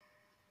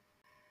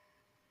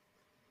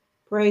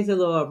Praise the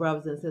Lord,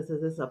 brothers and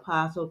sisters. This is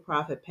Apostle,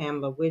 Prophet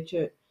Pamela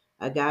Richard,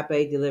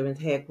 Agape Deliverance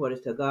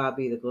Headquarters. To God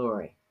be the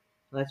glory.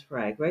 Let's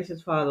pray.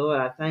 Gracious Father, Lord,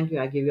 I thank you.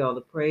 I give you all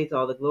the praise,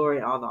 all the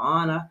glory, all the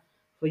honor.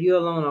 For you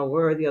alone are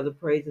worthy of the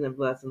praise and the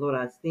blessing. Lord,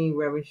 I esteem,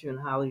 reverence you, and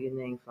hallow your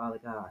name, Father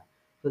God.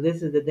 For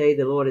this is the day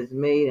the Lord has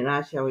made, and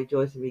I shall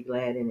rejoice and be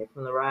glad in it.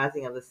 From the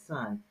rising of the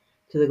sun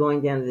to the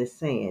going down of the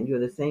same, you are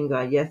the same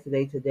God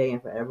yesterday, today,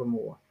 and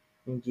forevermore.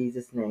 In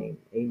Jesus' name,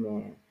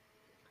 amen.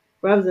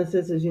 Brothers and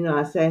sisters,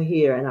 I sat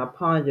here and I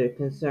pondered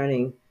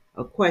concerning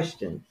a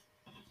question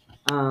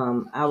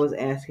I was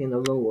asking the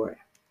Lord.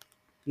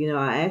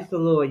 I asked the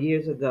Lord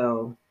years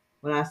ago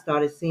when I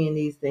started seeing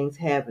these things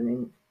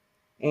happening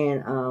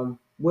and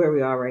where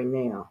we are right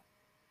now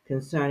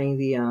concerning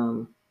the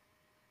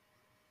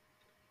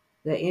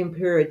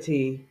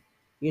impurity,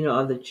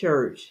 of the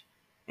church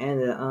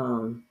and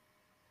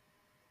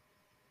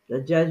the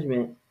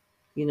judgment,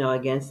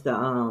 against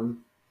the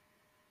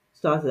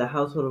starts of the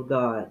household of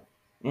God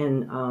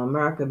and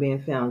America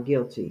being found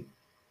guilty.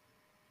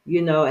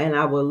 And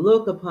I would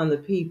look upon the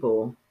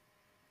people,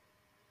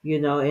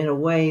 in a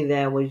way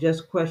that was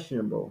just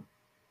questionable.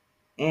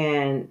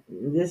 And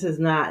this is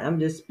not, I'm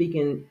just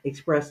speaking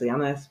expressly. I'm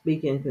not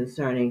speaking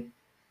concerning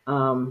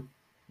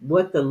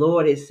what the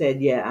Lord has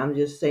said yet. I'm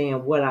just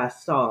saying what I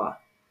saw.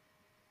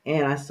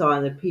 And I saw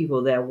in the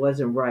people that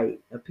wasn't right,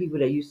 the people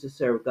that used to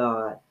serve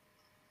God.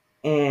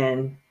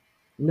 And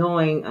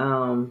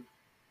knowing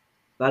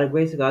by the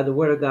grace of God, the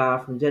word of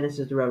God from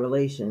Genesis to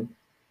Revelation,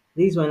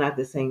 these were not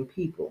the same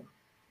people.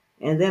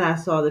 And then I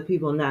saw the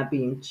people not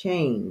being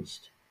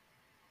changed,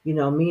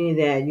 meaning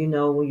that,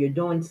 when you're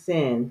doing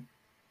sin,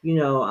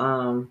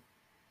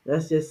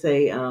 let's just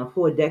say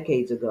 4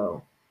 decades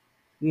ago,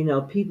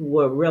 people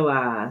would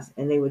realize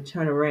and they would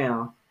turn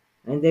around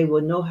and they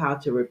would know how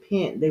to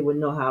repent. They would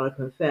know how to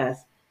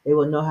confess. They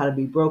would know how to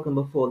be broken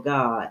before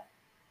God.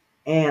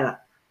 And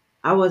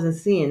I wasn't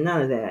seeing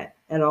none of that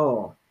at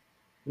all.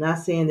 Not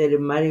saying that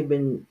it might have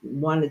been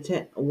 1 or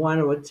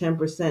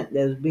 10% that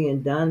was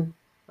being done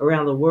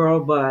around the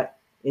world, but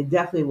it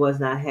definitely was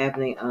not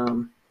happening,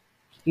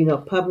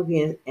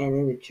 publicly and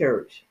in the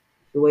church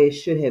the way it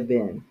should have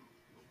been.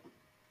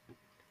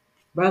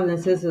 Brothers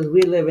and sisters,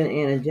 we live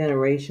in a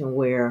generation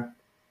where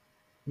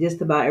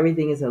just about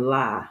everything is a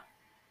lie.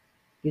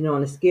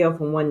 On a scale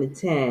from 1 to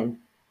 10,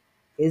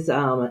 it's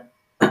it's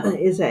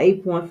an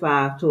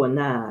 8.5 to a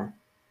 9.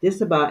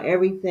 Just about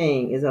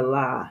everything is a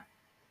lie.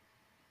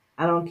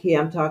 I don't care.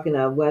 I'm talking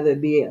of whether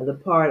it be the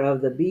part of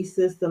the beast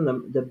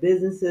system, the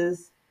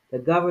businesses, the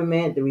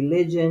government, the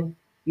religion,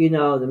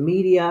 the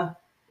media.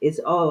 It's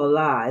all a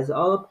lie. It's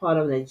all a part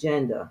of an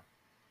agenda.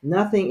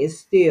 Nothing is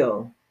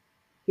still.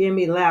 Hear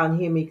me loud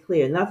and hear me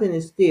clear. Nothing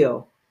is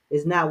still.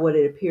 Is not what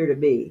it appeared to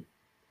be,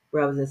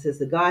 brothers and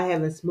sisters. God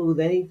haven't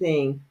smoothed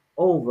anything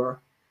over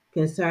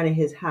concerning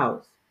his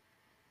house.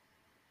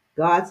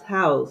 God's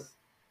house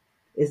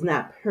is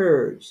not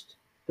purged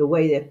the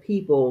way that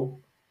people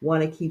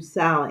want to keep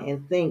silent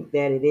and think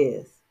that it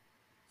is.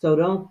 So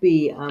don't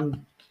be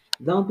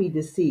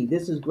deceived.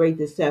 This is great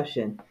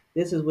deception.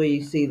 This is where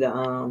you see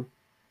the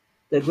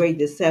great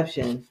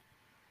deception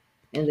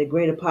and the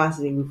great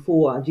apostasy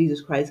before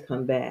Jesus Christ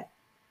come back.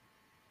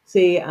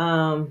 See,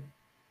 that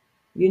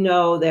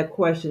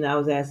question I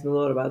was asking the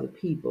Lord about the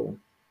people,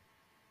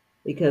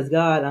 because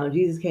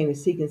Jesus came to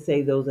seek and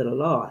save those that are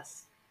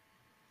lost.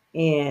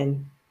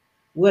 And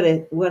what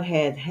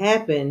had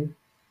happened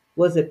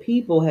was that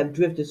people have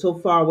drifted so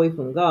far away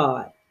from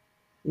God.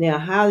 Now,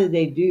 how did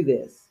they do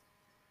this?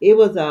 It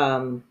was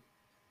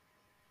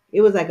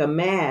like a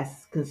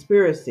mass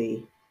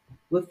conspiracy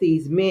with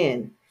these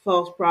men,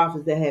 false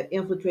prophets that have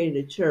infiltrated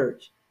the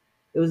church.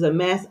 It was a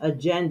mass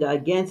agenda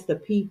against the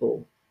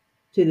people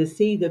to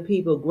deceive the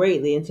people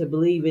greatly into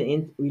believing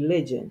in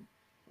religion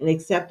and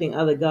accepting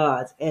other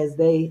gods as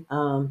they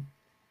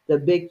the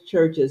big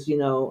churches,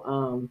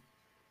 Creflo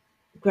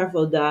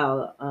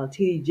Dollar,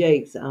 T.D.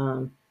 Jakes,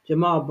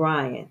 Jamal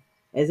Bryant,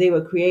 as they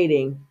were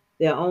creating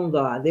their own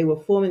God. They were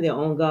forming their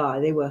own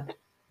God.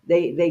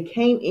 They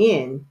came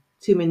in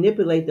to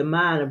manipulate the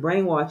mind and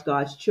brainwash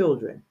God's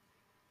children.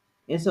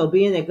 And so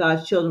being that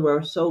God's children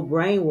were so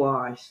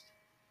brainwashed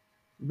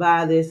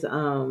by this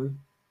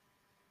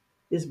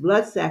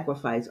blood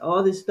sacrifice,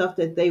 all this stuff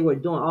that they were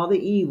doing, all the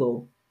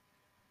evil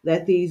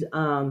that this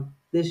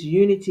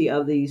unity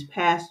of these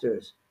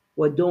pastors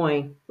were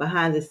doing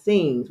behind the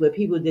scenes, where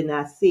people did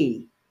not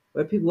see,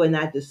 where people were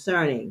not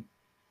discerning,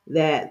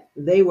 that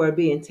they were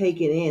being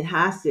taken in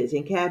hostage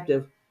and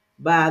captive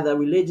by the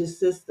religious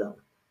system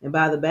and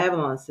by the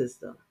Babylon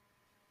system.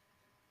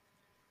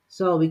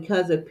 So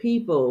because of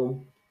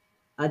people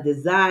a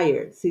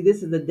desire, see,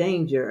 this is the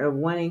danger of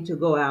wanting to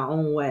go our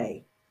own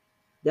way.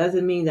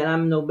 Doesn't mean that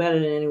I'm no better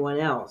than anyone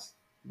else.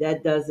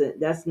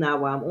 That's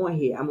not why I'm on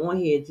here. I'm on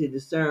here to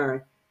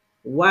discern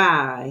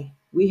why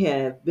they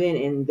have been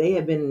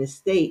in a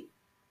state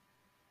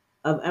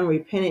of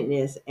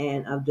unrepentantness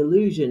and of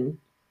delusion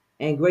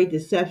and great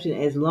deception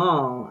as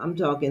long, I'm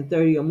talking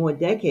 30 or more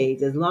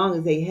decades, as long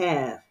as they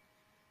have.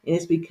 And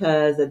it's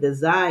because a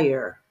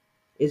desire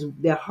is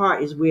their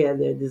heart is where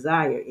their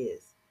desire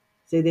is.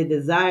 See, their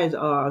desires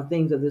are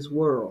things of this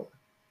world.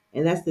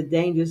 And that's the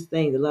dangerous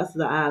thing, the lust of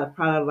the eye, the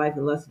pride of life,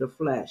 and lust of the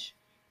flesh.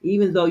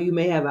 Even though you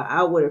may have an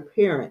outward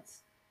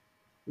appearance,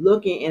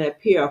 looking and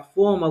appear a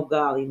form of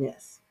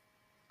godliness,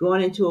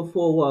 going into a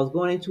four walls,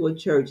 going into a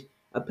church,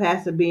 a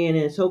pastor being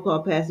in, a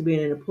so-called pastor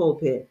being in the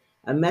pulpit,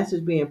 a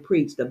message being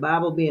preached, the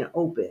Bible being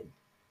open,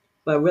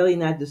 but really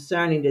not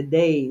discerning the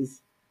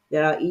days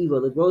that are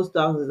evil, the gross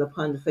darkness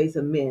upon the face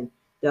of men,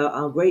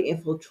 the great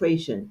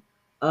infiltration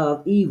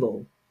of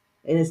evil.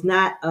 And it's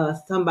not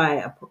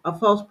somebody, a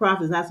false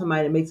prophet is not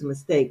somebody that makes a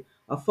mistake.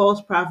 A false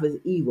prophet is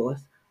evil.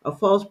 A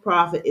false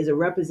prophet is a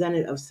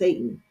representative of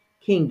Satan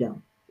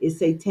kingdom. It's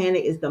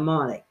satanic, it's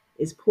demonic,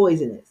 it's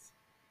poisonous.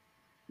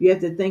 You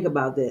have to think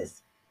about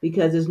this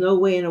because there's no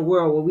way in the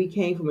world where we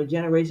came from a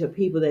generation of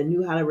people that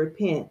knew how to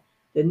repent,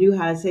 that knew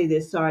how to say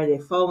they're sorry, they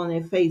fall on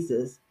their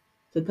faces,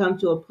 to come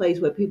to a place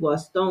where people are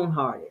stone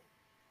hearted,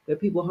 where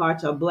people's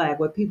hearts are black,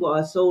 where people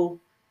are so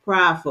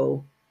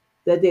prideful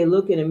that they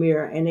look in the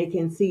mirror and they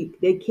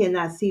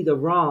cannot see the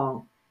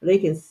wrong.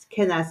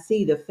 Cannot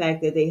see the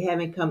fact that they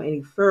haven't come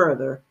any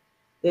further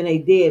than they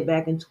did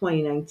back in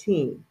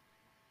 2019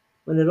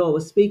 when the Lord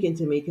was speaking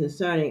to me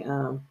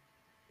concerning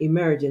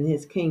emerge in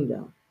his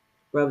kingdom,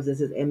 brothers and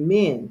sisters. And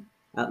men,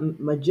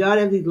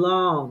 majority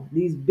of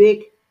these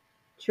big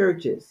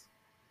churches,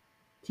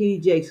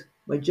 T.D. Jakes,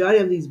 majority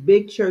of these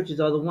big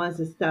churches are the ones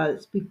that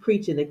started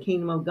preaching the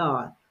kingdom of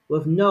God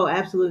with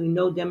absolutely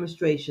no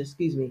demonstration,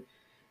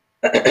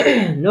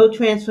 no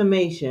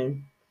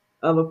transformation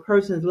of a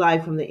person's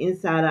life from the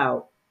inside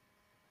out.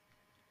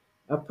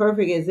 A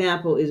perfect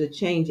example is a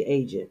change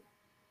agent.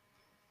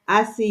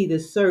 I see the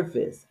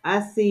surface. I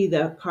see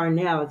the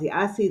carnality.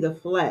 I see the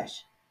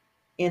flesh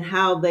and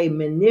how they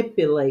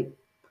manipulate,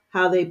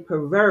 how they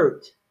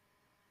pervert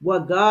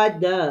what God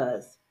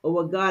does or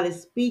what God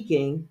is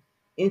speaking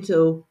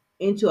into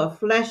a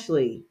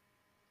fleshly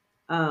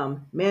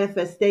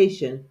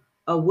manifestation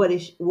of what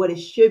it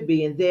should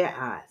be in their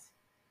eyes.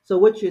 So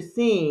what you're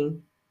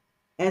seeing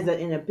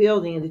in a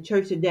building in the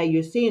church today,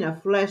 you're seeing a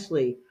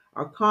fleshly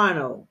or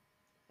carnal,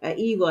 a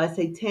evil, a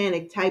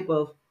satanic type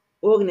of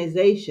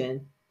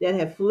organization that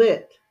have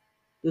flipped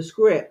the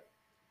script,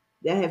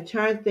 that have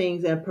turned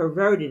things and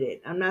perverted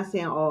it. I'm not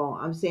saying all,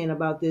 I'm saying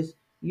about this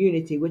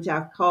unity, which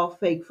I've called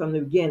fake from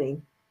the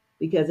beginning,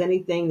 because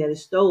anything that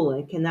is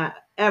stolen cannot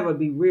ever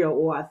be real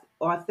or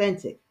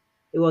authentic.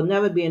 It will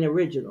never be an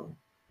original.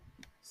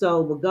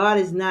 So, but God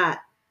is not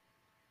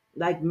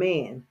like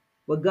man.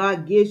 What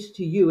God gives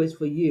to you is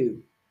for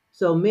you.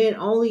 So men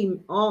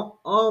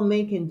all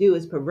men can do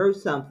is pervert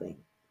something.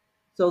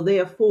 So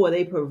therefore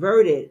they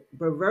perverted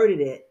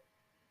it,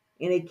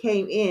 and it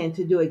came in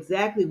to do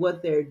exactly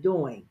what they're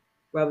doing.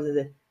 Brothers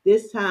and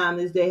sisters,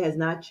 this day has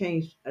not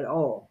changed at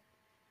all.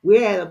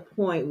 We're at a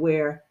point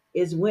where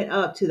it's went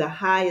up to the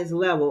highest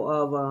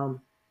level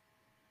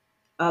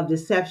of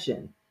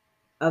deception,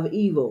 of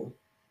evil,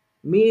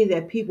 meaning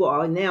that people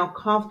are now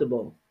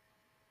comfortable.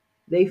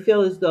 They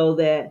feel as though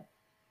that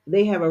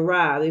they have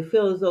arrived. They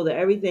feel as though that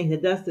everything, the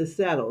dust is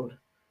settled,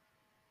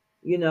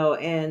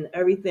 and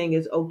everything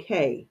is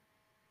okay,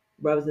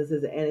 brothers and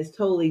sisters, and it's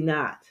totally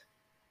not.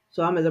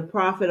 So I'm, as a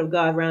prophet of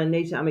God around the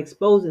nation, I'm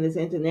exposing this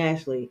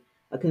internationally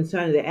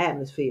concerning the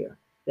atmosphere.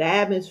 The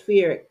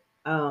atmosphere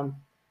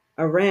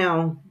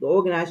around the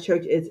organized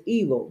church is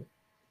evil.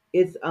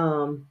 It's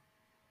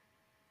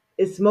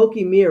it's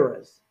smoky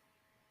mirrors.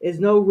 It's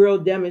no real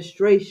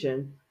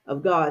demonstration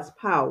of God's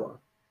power.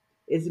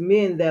 It's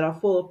men that are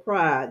full of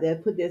pride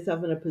that put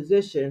themselves in a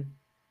position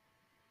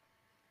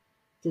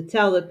to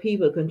tell the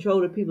people,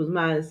 control the people's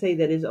mind, and say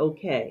that it's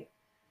okay,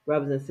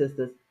 brothers and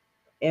sisters.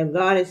 And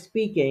God is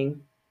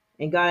speaking,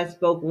 and God has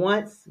spoke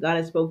once, God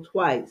has spoke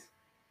twice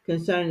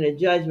concerning the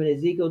judgment,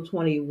 Ezekiel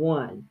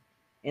 21.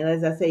 And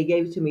as I say, he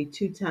gave it to me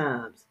 2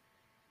 times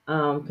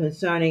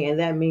concerning, and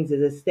that means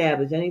it's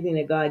established. Anything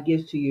that God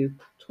gives to you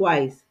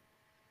twice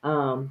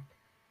um,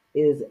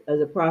 is, as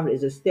a prophet,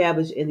 is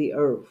established in the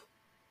earth.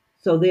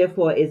 So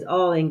therefore, it's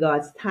all in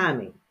God's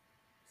timing.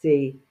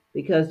 See,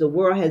 because the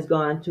world has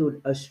gone to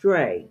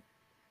astray,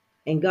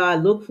 and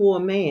God looked for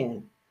a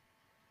man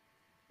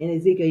in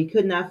Ezekiel. He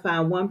could not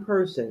find one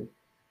person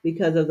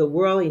because of the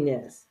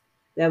worldliness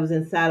that was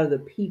inside of the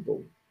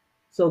people.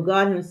 So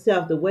God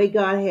himself, the way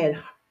God had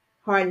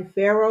hardened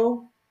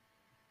Pharaoh's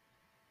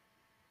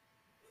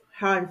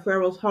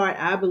heart,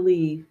 I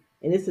believe,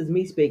 and this is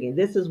me speaking,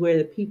 this is where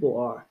the people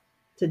are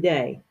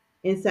today.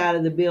 Inside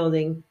of the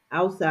building,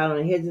 outside on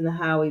the hedges and the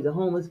highways, the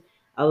homeless,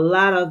 a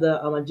lot of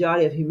the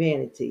majority of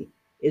humanity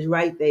is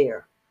right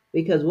there.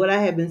 Because what I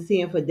have been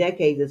seeing for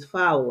decades is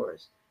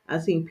followers.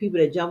 I've seen people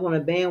that jump on a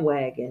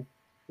bandwagon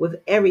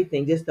with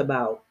everything just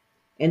about.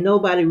 And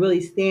nobody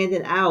really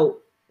standing out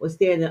or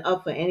standing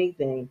up for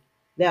anything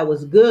that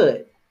was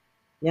good.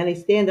 Now they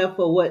stand up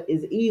for what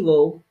is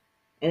evil,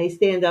 and they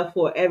stand up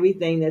for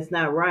everything that's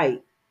not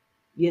right.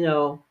 You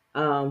know,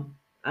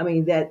 I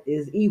mean, that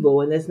is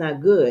evil and that's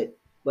not good.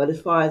 But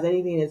as far as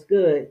anything that's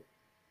good,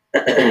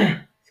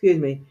 excuse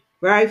me,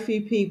 very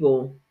few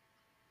people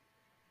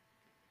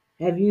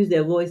have used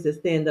their voice to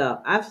stand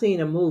up. I've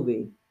seen a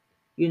movie,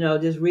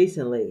 just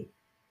recently,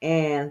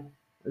 and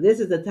this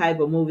is the type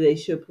of movie they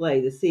should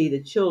play to see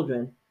the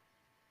children.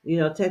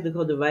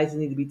 Technical devices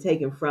need to be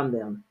taken from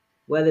them,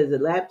 whether it's a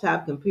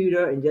laptop,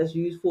 computer, and just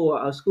used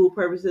for school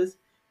purposes.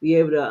 Be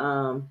able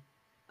to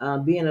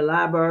be in a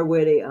library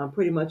where they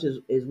pretty much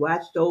is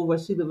watched over,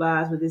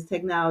 supervised with this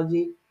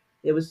technology.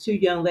 There was two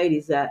young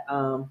ladies that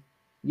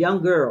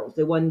young girls.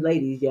 They weren't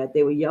ladies yet.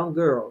 They were young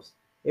girls.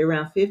 They were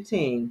around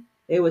 15.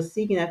 They were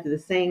seeking after the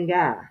same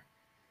guy,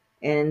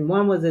 and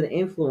one was an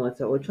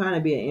influencer or trying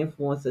to be an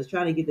influencer,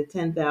 trying to get the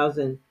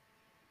 10,000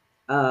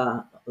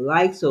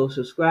 likes or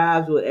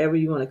subscribes, whatever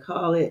you want to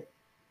call it,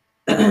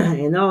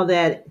 and all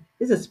that.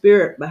 There's a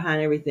spirit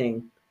behind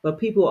everything, but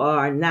people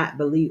are not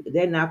believe.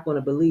 They're not going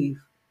to believe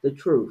the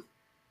truth.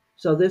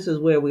 So this is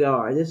where we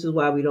are. This is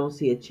why we don't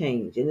see a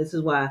change, and this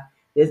is why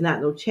there's not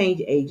no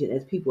change agent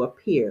as people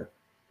appear.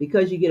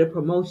 Because you get a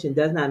promotion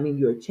does not mean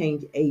you're a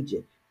change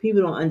agent.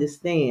 People don't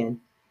understand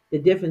the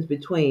difference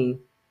between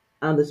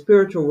the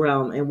spiritual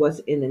realm and what's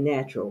in the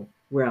natural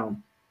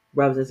realm,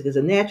 brothers and sisters. Because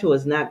the natural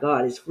is not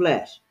God; it's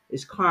flesh,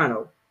 it's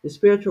carnal. The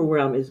spiritual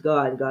realm is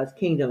God and God's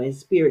kingdom, and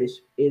spirit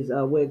is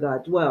where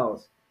God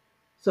dwells.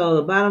 So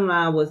the bottom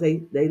line was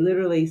they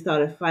literally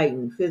started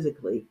fighting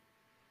physically.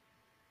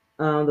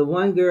 The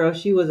one girl,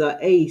 she was an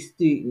A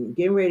student,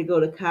 getting ready to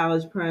go to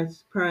college.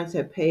 Parents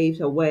had paved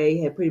her way,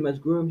 had pretty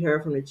much groomed her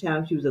from the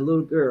time she was a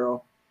little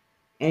girl,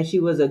 and she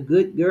was a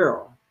good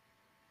girl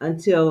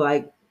until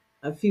like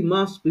a few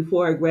months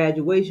before her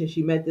graduation.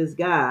 She met this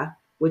guy,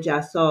 which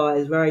I saw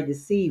as very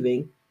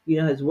deceiving.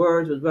 His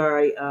words was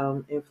very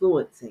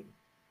influencing,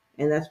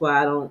 and that's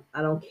why I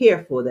don't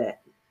care for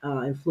that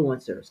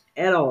influencers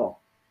at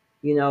all.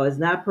 It's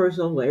not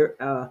personal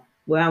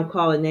where I'm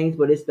calling names,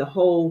 but it's the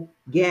whole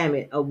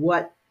gamut of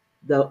what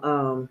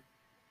the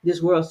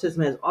this world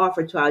system has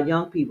offered to our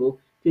young people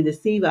to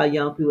deceive our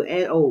young people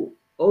and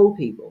old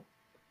people,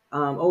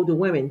 older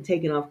women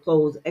taking off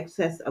clothes,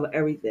 excess of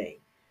everything,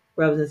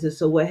 brothers and sisters.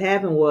 So what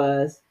happened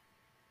was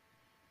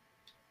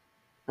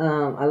a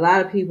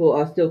lot of people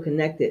are still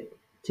connected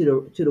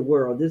to the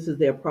world. This is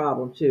their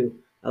problem too.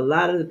 A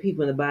lot of the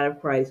people in the body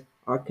of Christ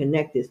are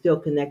connected, still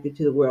connected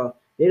to the world.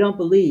 They don't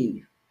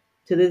believe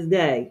to this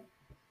day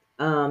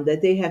that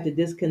they have to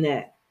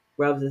disconnect,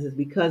 brothers and sisters,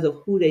 because of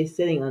who they're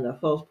sitting under, a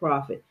false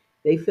prophet.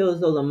 They feel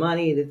as though the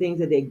money, the things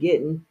that they're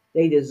getting,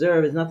 they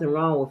deserve. There's nothing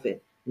wrong with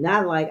it.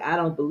 Not like I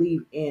don't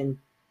believe in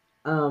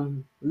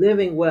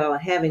living well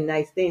and having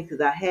nice things,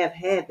 because I have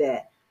had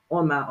that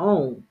on my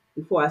own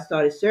before I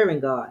started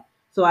serving God.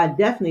 So I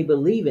definitely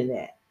believe in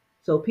that.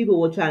 So people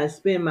will try to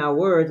spin my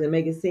words and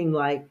make it seem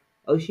like,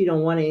 oh, she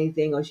don't want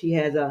anything, or she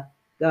has a,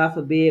 God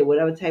forbid,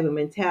 whatever type of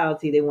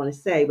mentality they want to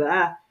say.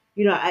 But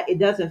it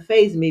doesn't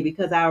phase me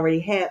because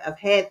I've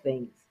had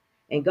things,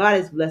 and God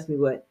has blessed me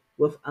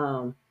with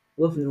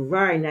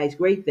very nice,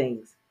 great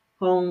things,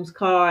 homes,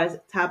 cars,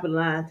 top of the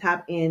line,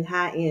 top end,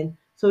 high end.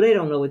 So they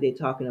don't know what they're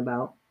talking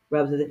about,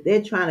 brothers.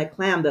 They're trying to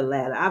climb the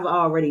ladder. I've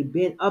already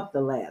been up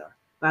the ladder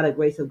by the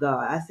grace of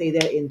God. I say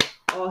that in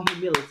all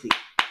humility,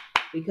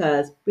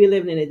 because we're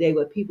living in a day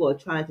where people are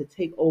trying to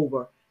take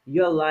over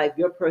your life,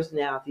 your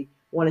personality,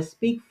 want to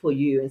speak for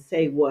you and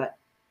say what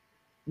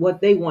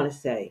they want to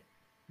say,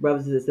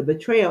 brothers and sisters. The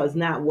betrayal is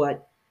not where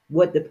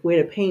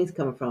the pain's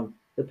coming from.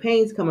 The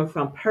pain's coming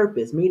from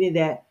purpose, meaning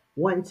that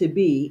wanting to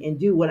be and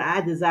do what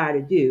I desire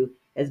to do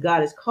as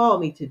God has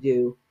called me to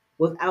do,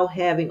 without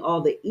having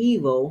all the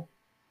evil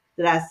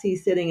that I see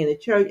sitting in the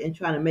church and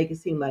trying to make it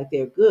seem like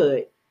they're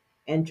good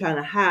and trying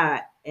to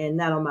hide and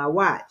not on my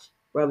watch,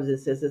 brothers and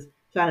sisters,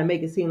 trying to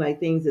make it seem like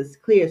things is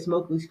clear,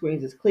 smoking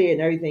screens is clear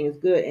and everything is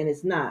good, and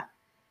it's not,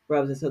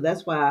 brothers. And so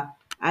that's why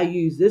I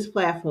use this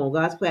platform,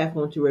 God's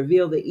platform, to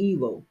reveal the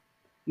evil,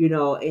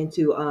 and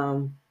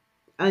to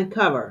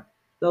uncover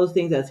those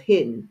things that's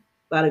hidden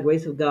by the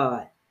grace of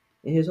God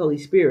and His Holy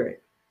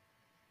Spirit.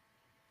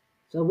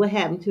 So what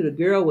happened to the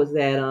girl was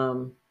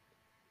that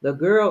the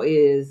girl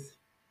is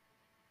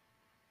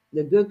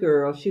the good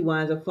girl. She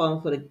winds up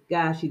falling for the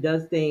guy. She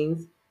does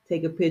things,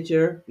 take a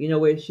picture,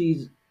 where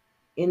she's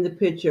in the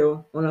picture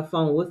on her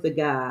phone with the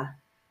guy,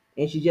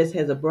 and she just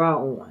has a bra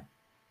on.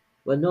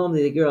 But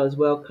normally the girl is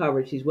well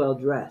covered. She's well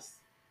dressed.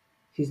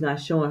 She's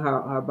not showing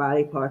her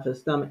body parts, her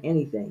stomach,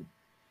 anything,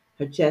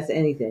 her chest,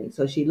 anything.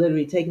 So she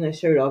literally taking her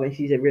shirt off and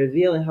she's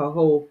revealing her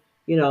whole,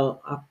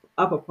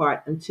 upper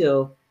part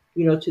until,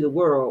 to the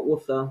world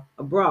with a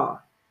bra.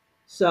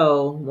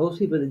 So most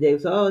people today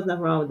say, oh, there's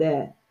nothing wrong with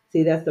that.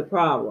 See, that's the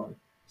problem.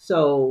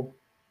 So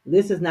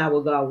this is not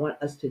what God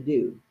wants us to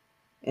do.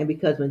 And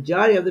because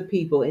majority of the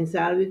people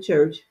inside of the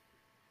church,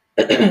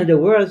 the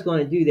world is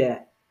going to do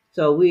that.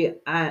 So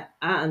I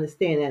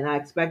understand that and I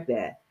expect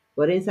that.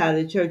 But inside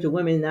of the church, the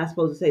women are not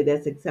supposed to say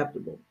that's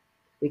acceptable,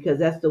 because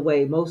that's the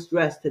way most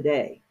dress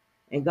today.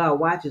 And God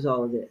watches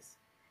all of this.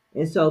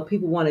 And so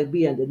people want to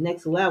be at the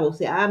next level.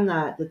 See, I'm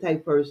not the type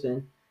of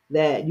person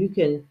that you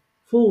can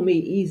fool me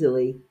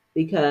easily,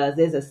 because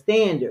there's a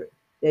standard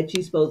that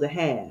you're supposed to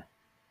have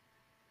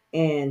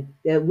and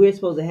that we're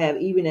supposed to have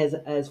even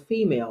as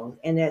females,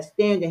 and that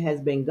standard has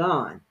been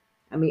gone.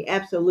 I mean,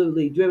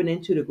 absolutely driven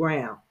into the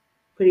ground.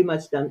 Pretty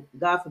much done,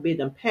 God forbid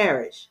them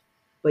perish.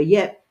 But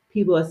yet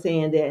people are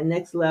saying that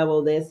next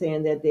level, they're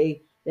saying that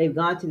they've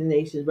gone to the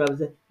nations,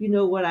 brothers. You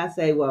know what I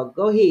say? Well,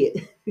 go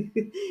ahead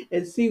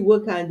and see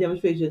what kind of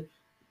demonstration,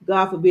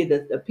 God forbid,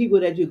 the people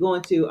that you're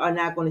going to are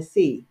not going to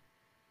see,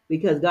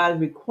 because God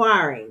is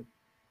requiring,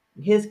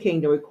 his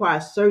kingdom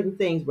requires certain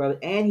things, brother,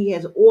 and he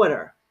has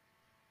order.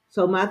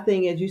 So my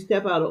thing is, you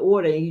step out of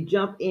order and you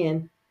jump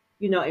in,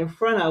 in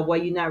front of, where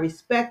you're not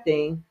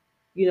respecting,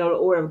 the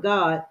order of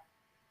God.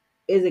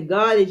 Is it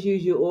God that's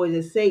using you, or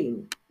is it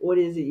Satan, or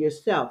is it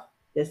yourself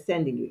that's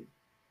sending you?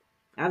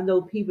 I've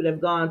known people that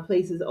have gone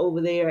places over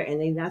there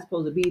and they're not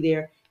supposed to be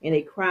there, and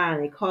they crying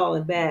and they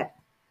calling back,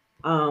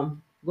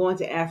 going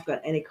to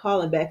Africa, and they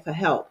calling back for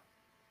help,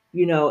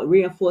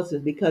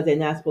 reinforcements, because they're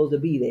not supposed to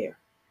be there.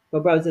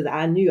 But brother says,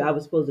 I knew I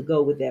was supposed to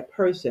go with that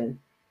person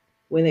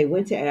when they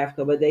went to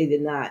Africa, but they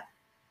did not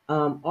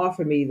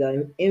offer me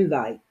the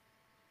invite.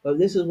 But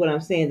this is what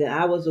I'm saying, that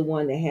I was the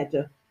one that had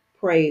to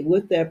pray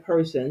with that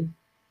person,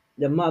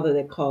 the mother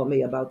that called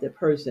me about that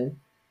person,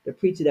 the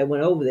preacher that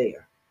went over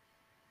there,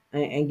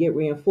 and get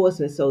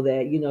reinforcements so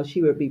that,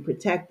 she would be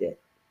protected.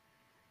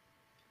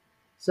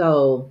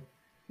 So,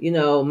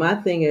 my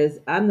thing is,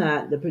 I'm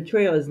not, the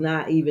portrayal is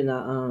not even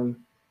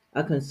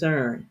a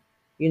concern,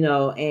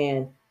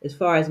 and as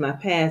far as my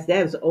past,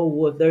 that was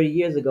over 30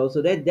 years ago.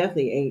 So that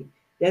definitely ain't,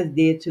 that's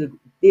dead to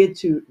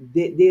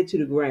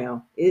the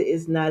ground.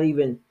 It's not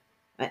even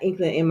an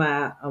inkling in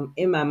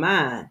my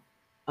mind,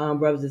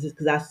 brothers and sisters,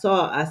 because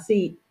I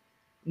see,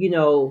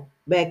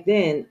 back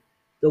then,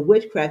 the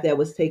witchcraft that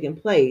was taking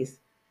place,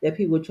 that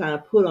people were trying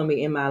to put on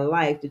me in my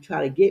life to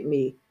try to get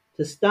me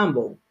to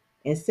stumble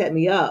and set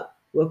me up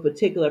with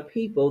particular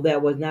people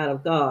that was not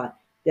of God.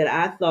 That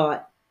I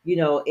thought,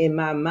 in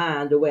my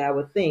mind, the way I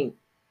would think,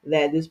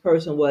 that this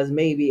person was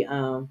maybe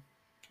a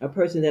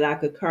person that I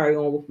could carry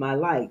on with my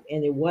life,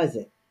 and it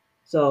wasn't.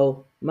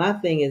 So my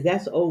thing is,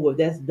 that's over,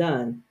 that's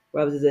done,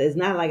 brothers. It's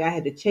not like I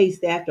had to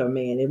chase after a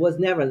man. It was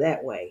never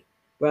that way,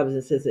 brothers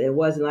and sisters. It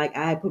wasn't like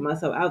I had put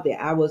myself out there.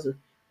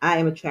 I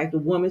am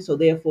attractive woman, so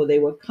therefore they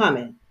were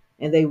coming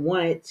and they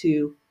wanted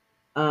to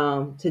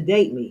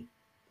date me,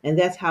 and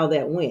that's how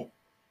that went.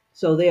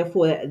 So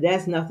therefore,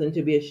 that's nothing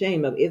to be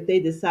ashamed of. If they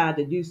decide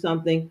to do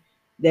something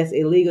that's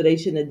illegal, they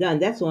shouldn't have done.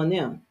 That's on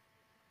them.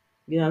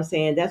 You know what I'm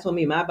saying? That's on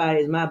me. My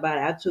body is my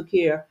body. I took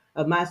care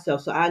of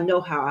myself, so I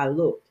know how I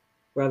looked,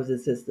 brothers and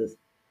sisters.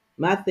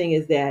 My thing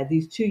is that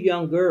these two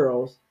young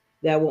girls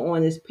that were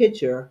on this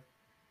picture,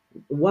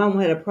 one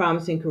had a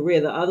promising career,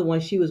 the other one,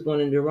 she was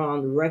going in the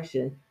wrong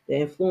direction that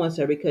influenced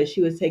her, because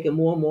she was taking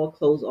more and more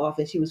clothes off,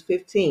 and she was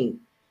 15.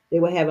 They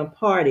were having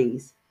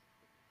parties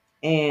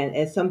and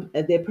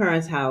at their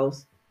parents'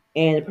 house,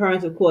 and the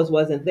parents, of course,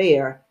 wasn't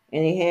there,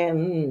 and they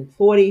had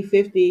 40,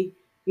 50,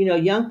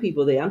 young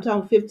people there. I'm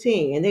talking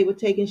 15, and they were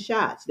taking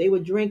shots. They were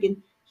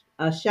drinking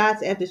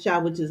shots after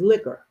shot, which is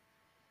liquor.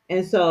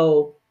 And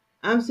so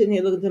I'm sitting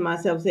here looking to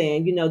myself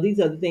saying, these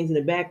are the things in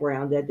the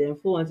background that the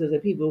influencers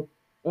and people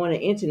on the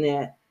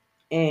internet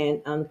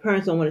and the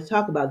parents don't want to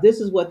talk about. This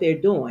is what they're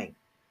doing.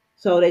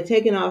 So they're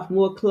taking off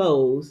more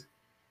clothes.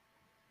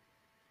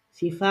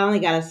 She finally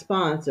got a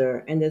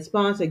sponsor, and the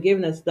sponsor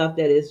giving her stuff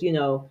that is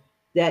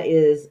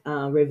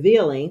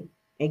revealing,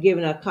 and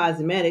giving her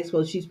cosmetics.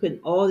 Well, she's putting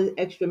all this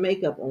extra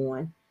makeup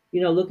on,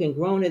 looking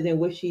growner than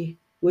what she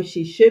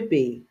should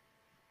be.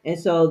 And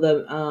so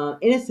the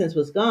innocence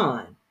was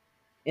gone.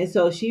 And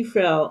so she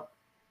felt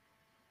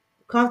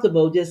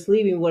comfortable just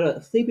sleeping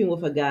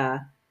with a guy,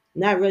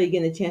 not really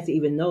getting a chance to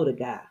even know the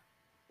guy.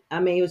 I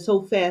mean, it was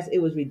so fast, it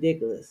was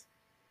ridiculous.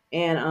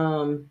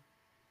 And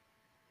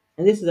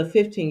this is a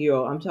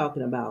 15-year-old I'm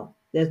talking about.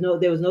 There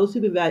was no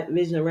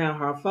supervision around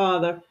her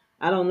father.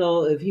 I don't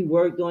know if he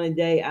worked during the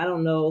day. I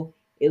don't know.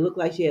 It looked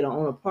like she had her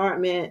own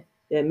apartment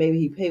that maybe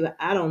he paid for.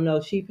 I don't know.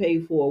 She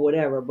paid for or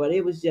whatever. But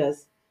it was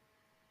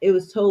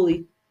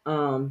totally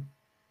off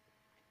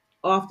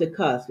the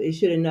cusp. It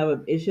should have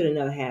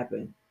never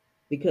happened,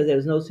 because there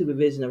was no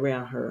supervision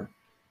around her.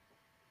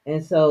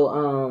 And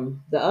so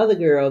the other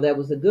girl that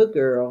was a good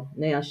girl,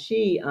 now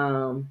she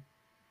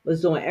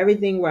was doing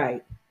everything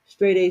right,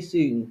 straight A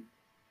student.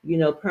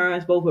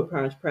 Parents, both her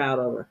parents proud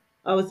of her.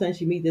 All of a sudden,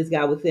 she meet this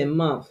guy within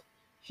months.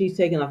 She's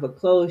taking off her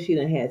clothes. She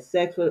done had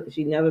sex with.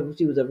 She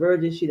was a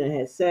virgin. She done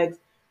had sex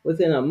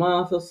within a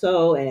month or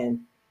so,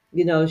 and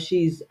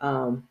she's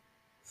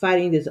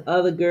fighting this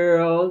other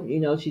girl.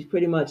 She's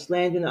pretty much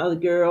slandering the other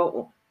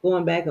girl,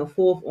 going back and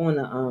forth on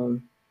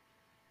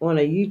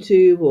a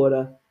YouTube or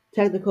the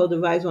technical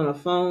device on a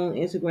phone,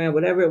 Instagram,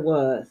 whatever it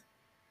was.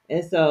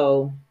 And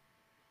so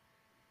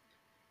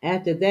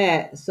after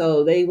that,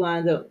 so they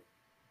wind up,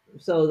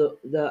 so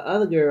the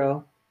other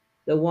girl,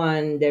 the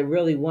one that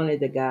really wanted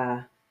the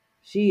guy,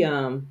 she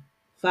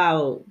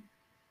followed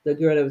the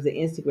girl that was the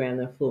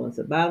Instagram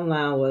influencer. Bottom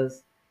line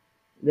was,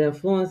 the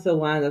influencer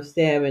wound up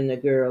stabbing the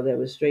girl that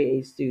was straight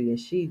A student.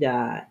 She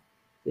died.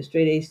 The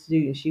straight A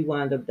student, she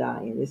wound up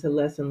dying. It's a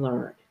lesson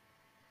learned.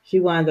 She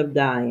wound up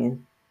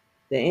dying.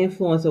 The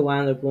influencer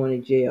wound up going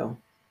to jail,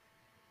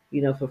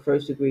 for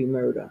first degree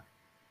murder.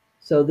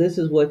 So this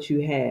is what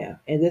you have,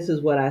 and this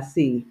is what I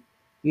see.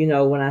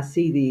 When I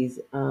see these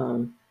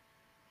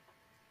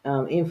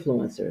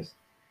influencers,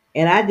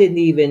 and I didn't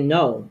even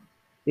know.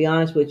 Be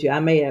honest with you, I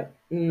may have.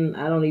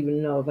 I don't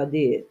even know if I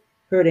did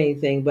heard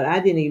anything, but I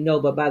didn't even know.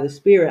 But by the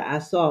Spirit, I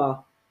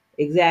saw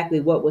exactly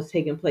what was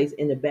taking place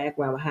in the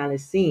background, behind the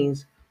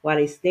scenes, while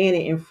they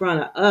standing in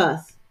front of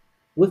us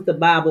with the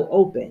Bible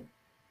open,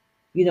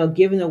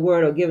 giving a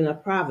word or giving a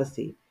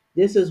prophecy.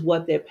 This is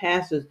what their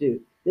pastors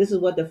do. This is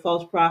what the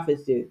false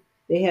prophets do.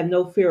 They have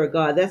no fear of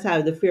God. That's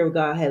how the fear of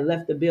God had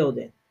left the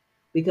building.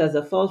 Because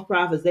the false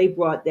prophets, they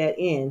brought that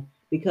in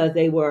because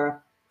they were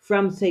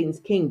from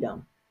Satan's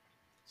kingdom.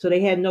 So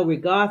they had no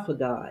regard for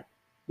God.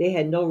 They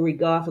had no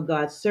regard for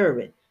God's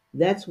servant.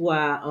 That's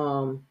why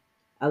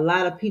a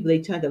lot of people,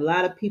 they turned a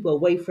lot of people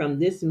away from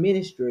this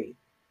ministry,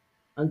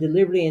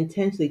 deliberately,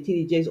 intentionally,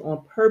 TD Jakes,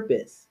 on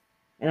purpose.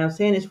 And I'm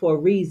saying this for a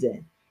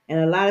reason.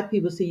 And a lot of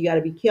people say you got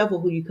to be careful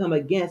who you come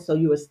against. So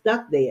you were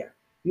stuck there.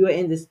 You were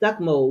in the stuck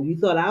mode. You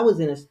thought I was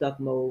in a stuck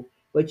mode,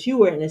 but you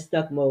were in a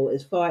stuck mode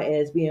as far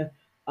as being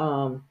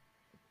um,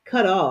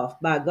 cut off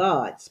by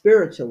God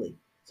spiritually.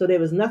 So there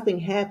was nothing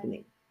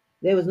happening.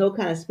 There was no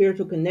kind of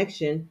spiritual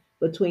connection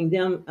between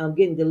them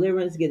getting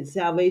deliverance, getting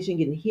salvation,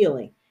 getting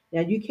healing.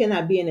 Now, you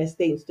cannot be in that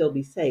state and still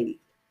be saved.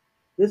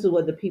 This is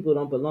what the people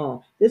don't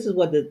belong. This is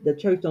what the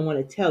church don't want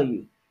to tell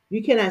you.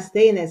 You cannot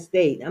stay in that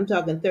state. I'm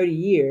talking 30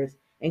 years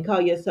and call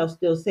yourself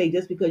still saved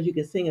just because you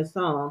can sing a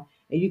song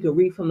and you can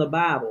read from the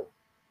Bible.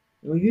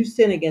 When you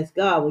sin against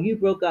God, when you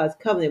broke God's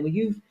covenant,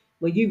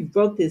 when you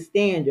broke His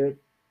standard,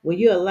 when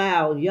you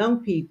allow young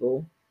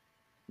people,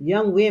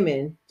 young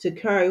women to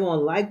carry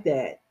on like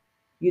that,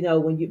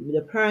 when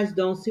the parents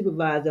don't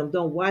supervise them,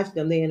 don't watch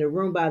them, they're in a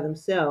room by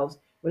themselves,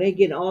 when they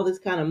getting all this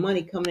kind of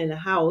money coming in the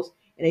house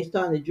and they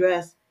starting to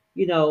dress,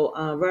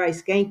 very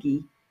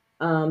skanky,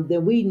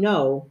 then we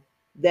know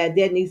that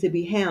that needs to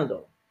be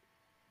handled.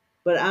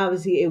 But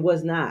obviously it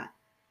was not,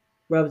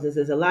 brothers and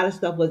sisters. A lot of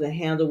stuff wasn't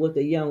handled with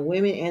the young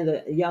women and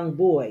the young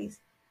boys,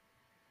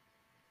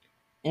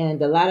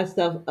 and a lot of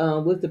stuff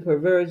with the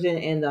perversion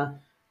and the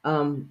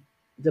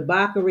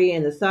debauchery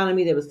and the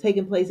sodomy that was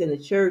taking place in the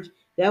church,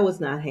 that was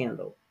not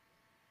handled.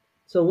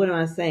 So what am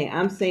I saying?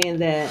 I'm saying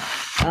that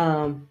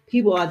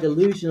people are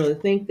delusional to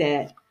think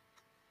that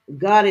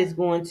God is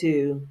going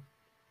to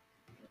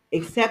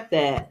accept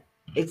that,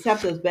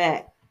 accept us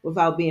back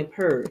without being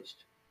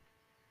purged.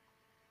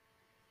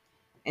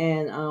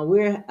 And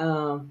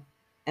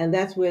and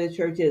that's where the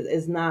church is.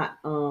 It's not,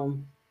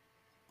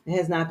 it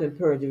has not been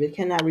purged. If it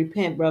cannot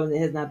repent, brothers, it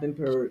has not been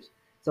purged.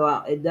 So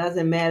it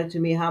doesn't matter to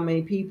me how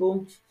many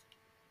people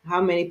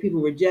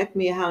reject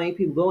me, how many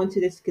people go into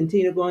this,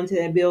 continue to go into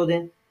that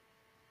building.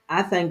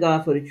 I thank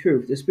God for the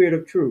truth, the spirit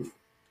of truth.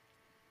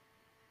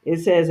 It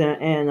says,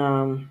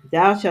 and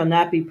thou shalt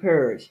not be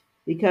purged,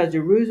 because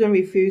Jerusalem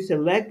refused to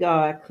let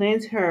God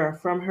cleanse her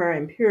from her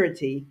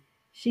impurity.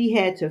 She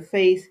had to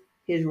face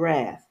His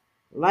wrath.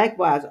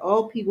 Likewise,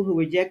 all people who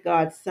reject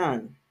God's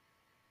Son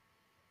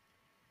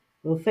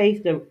will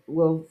face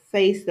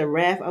the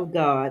wrath of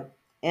God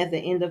at the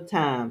end of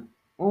time.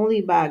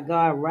 Only by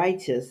God's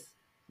righteous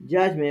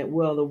judgment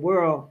will the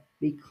world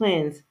be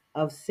cleansed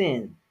of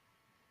sin.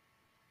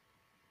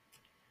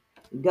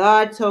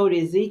 God told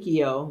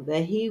Ezekiel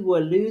that he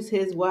would lose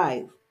his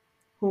wife,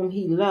 whom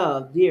he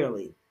loved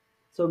dearly.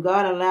 So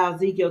God allowed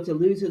Ezekiel to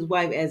lose his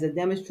wife as a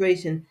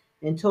demonstration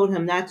and told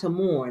him not to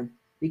mourn,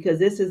 because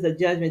this is the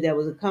judgment that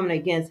was coming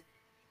against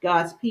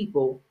God's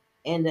people,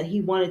 and that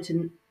he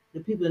wanted the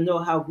people to know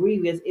how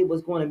grievous it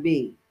was going to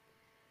be.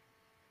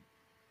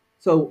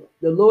 So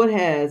the Lord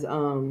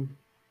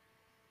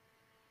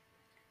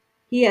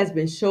he has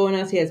been showing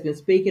us, he has been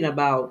speaking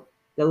about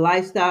the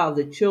lifestyle of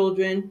the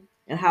children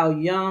and how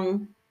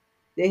young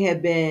they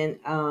have been,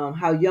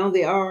 how young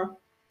they are,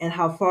 and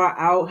how far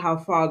out, how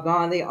far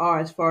gone they are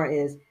as far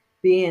as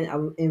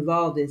being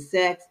involved in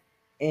sex,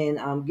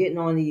 and getting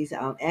on these,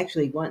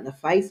 actually wanting to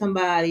fight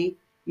somebody,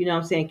 what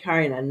I'm saying,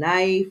 carrying a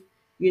knife,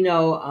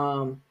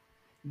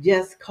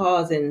 just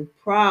causing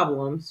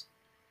problems,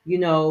 you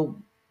know,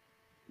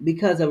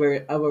 because of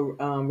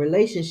a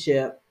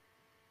relationship,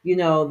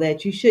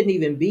 that you shouldn't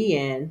even be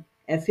in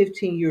at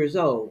 15 years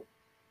old,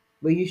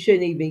 but you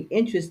shouldn't even be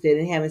interested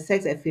in having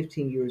sex at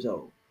 15 years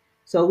old.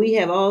 So we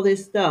have all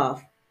this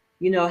stuff,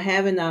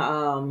 having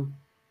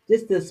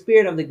just the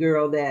spirit of the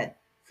girl that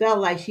felt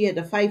like she had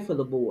to fight for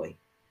the boy,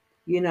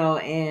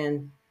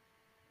 and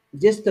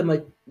just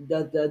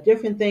the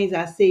different things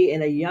I see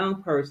in a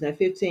young person at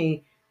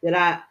 15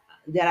 that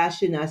I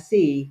should not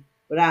see,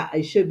 but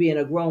it should be in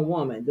a grown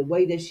woman. The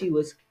way that she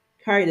was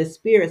carrying the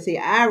spirit. See,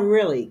 I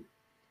really,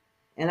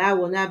 and I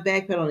will not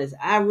backpedal on this,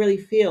 I really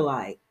feel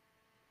like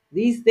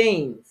these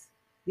things,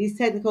 these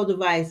technical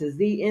devices,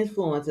 these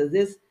influencers,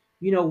 this,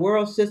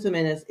 world system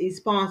and its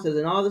sponsors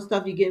and all the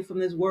stuff you're getting from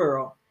this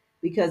world,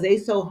 because they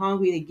so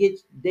hungry to get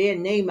their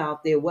name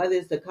out there, whether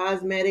it's the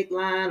cosmetic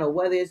line or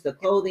whether it's the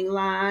clothing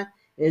line,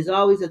 there's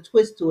always a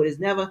twist to it. It's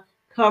never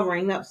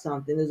covering up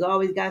something. There's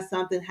always got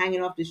something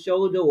hanging off the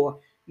shoulder, or,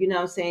 what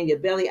I'm saying, your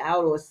belly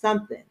out or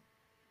something.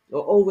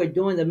 or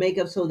overdoing the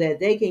makeup so that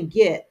they can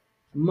get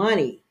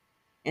money.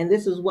 And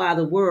this is why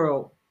the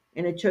world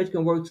and the church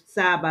can work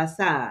side by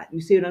side.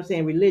 You see what I'm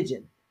saying?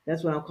 Religion.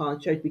 That's what I'm calling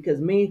church,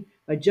 because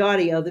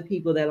majority of the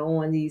people that are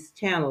on these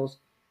channels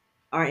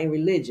are in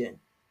religion.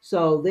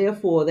 So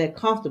therefore they're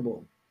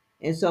comfortable.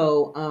 And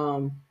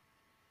so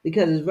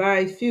because there's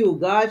very few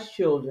God's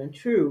children,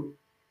 true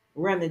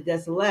remnant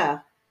that's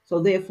left.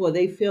 So therefore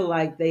they feel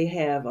like they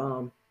have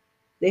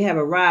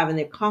arrived and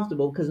they're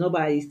comfortable because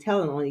nobody's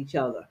telling on each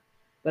other.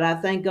 But I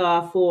thank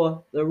God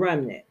for the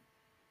remnant.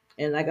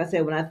 And like I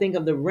said, when I think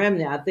of the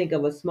remnant, I think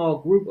of a small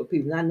group of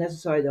people, not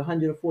necessarily the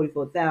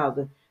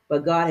 144,000,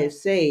 but God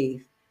has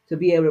saved to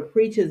be able to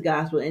preach his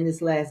gospel in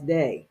this last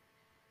day.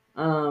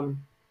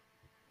 Um,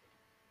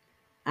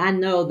 I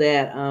know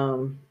that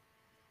um,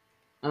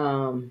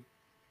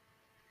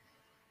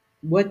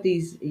 what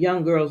these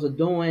young girls are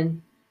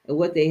doing and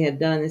what they have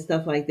done and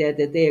stuff like that,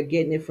 that they are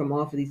getting it from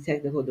off of these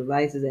technical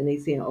devices, and they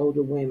seeing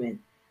older women,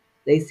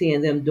 they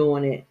seeing them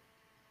doing it,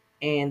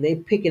 and they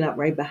picking up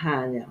right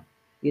behind them.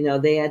 You know,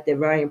 they at their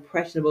very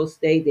impressionable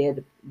state. They at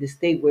the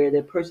state where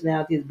their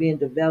personality is being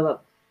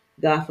developed.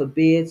 God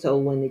forbid. So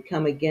when they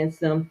come against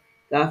them,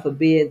 God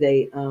forbid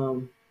they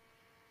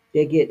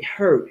get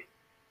hurt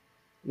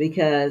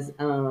because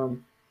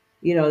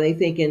you know, they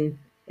thinking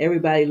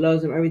everybody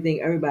loves them,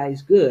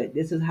 everybody's good.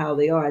 This is how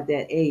they are at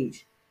that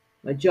age,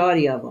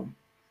 majority of them.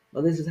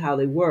 Well, this is how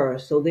they were.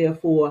 So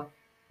therefore,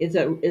 it's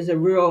a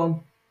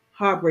real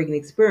heartbreaking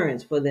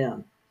experience for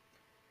them.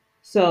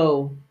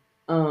 So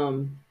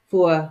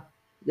for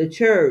the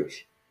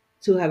church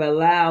to have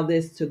allowed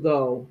this to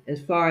go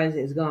as far as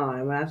it's gone,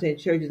 and when I'm saying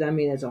churches, I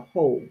mean as a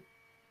whole.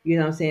 You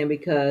know what I'm saying?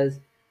 Because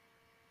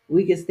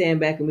we can stand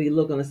back and we can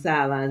look on the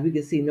sidelines. We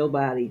can see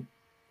nobody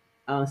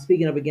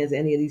speaking up against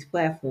any of these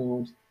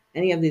platforms,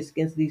 any of this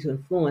against these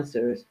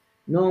influencers,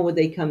 knowing what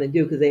they come to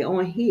do because they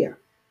on here.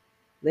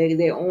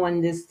 They're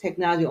on this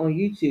technology on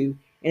YouTube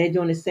and they're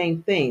doing the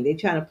same thing. They're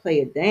trying to play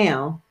it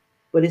down,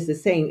 but it's the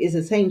same. It's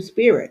the same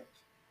spirit.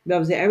 You know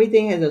what I'm saying?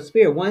 Everything has a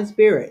spirit. One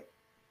spirit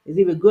is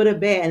either good or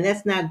bad, and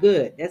that's not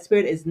good. That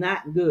spirit is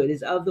not good.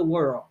 It's of the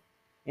world.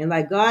 And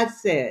like God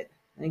said,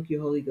 thank you,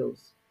 Holy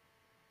Ghost.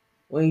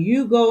 When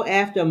you go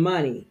after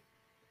money,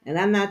 and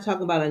I'm not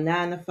talking about a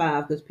 9 to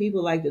 5, because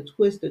people like to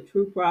twist the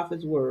true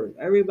prophet's words.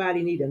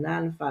 Everybody need a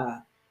 9 to 5.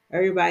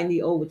 Everybody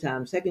need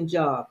overtime, second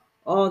job.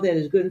 All that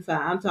is good and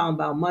fine. I'm talking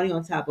about money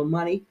on top of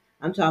money.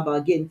 I'm talking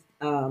about getting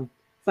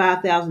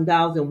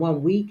 $5,000 in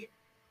 1 week.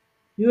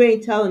 You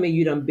ain't telling me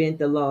you done bent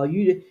the law.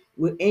 You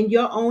in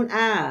your own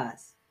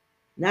eyes,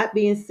 not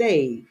being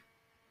saved.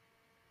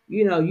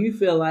 You know, you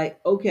feel like,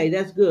 okay,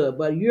 that's good,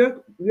 but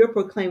you're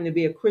proclaiming to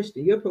be a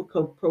Christian. You're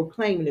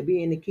proclaiming to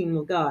be in the kingdom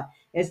of God.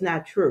 It's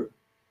not true.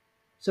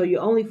 So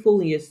you're only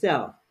fooling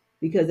yourself,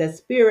 because that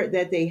spirit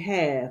that they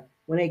have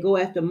when they go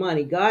after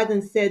money, God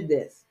done said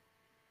this.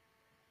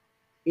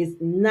 It's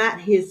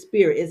not his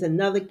spirit. It's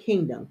another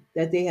kingdom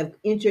that they have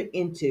entered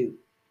into.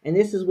 And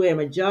this is where a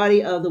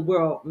majority of the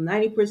world,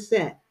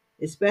 90%,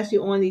 especially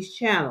on these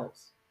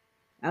channels,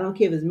 I don't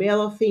care if it's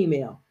male or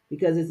female,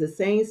 because it's the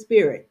same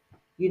spirit.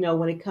 You know,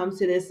 when it comes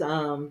to this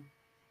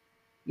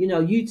you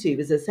know, YouTube,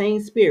 it's the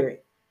same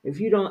spirit. If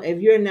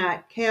you're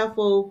not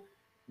careful,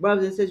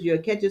 brothers and sisters, you'll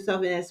catch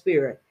yourself in that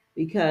spirit,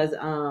 because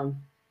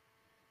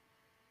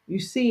you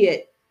see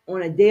it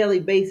on a daily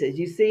basis.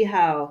 You see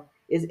how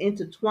it's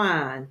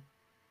intertwined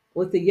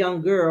with the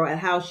young girl, and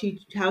how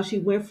she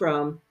went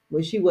from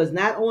when she was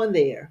not on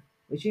there,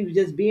 when she was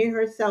just being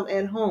herself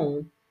at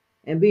home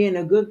and being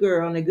a good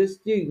girl and a good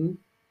student,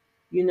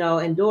 you know,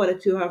 and daughter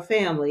to her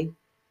family,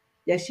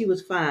 that she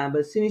was fine.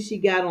 But as soon as she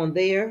got on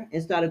there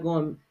and started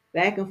going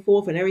back and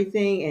forth and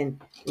everything and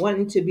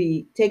wanting to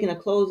be taking her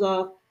clothes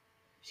off,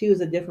 she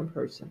was a different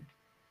person.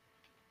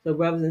 So,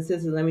 brothers and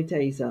sisters, let me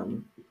tell you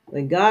something.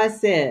 When God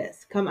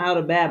says, "Come out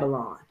of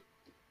Babylon,"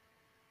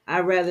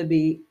 I'd rather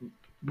be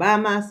by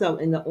myself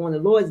on the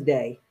Lord's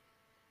day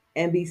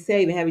and be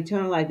saved and have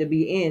eternal life, to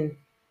be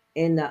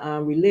in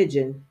the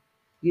religion,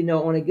 you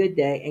know, on a good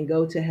day and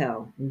go to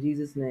hell. In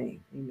Jesus'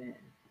 name, amen.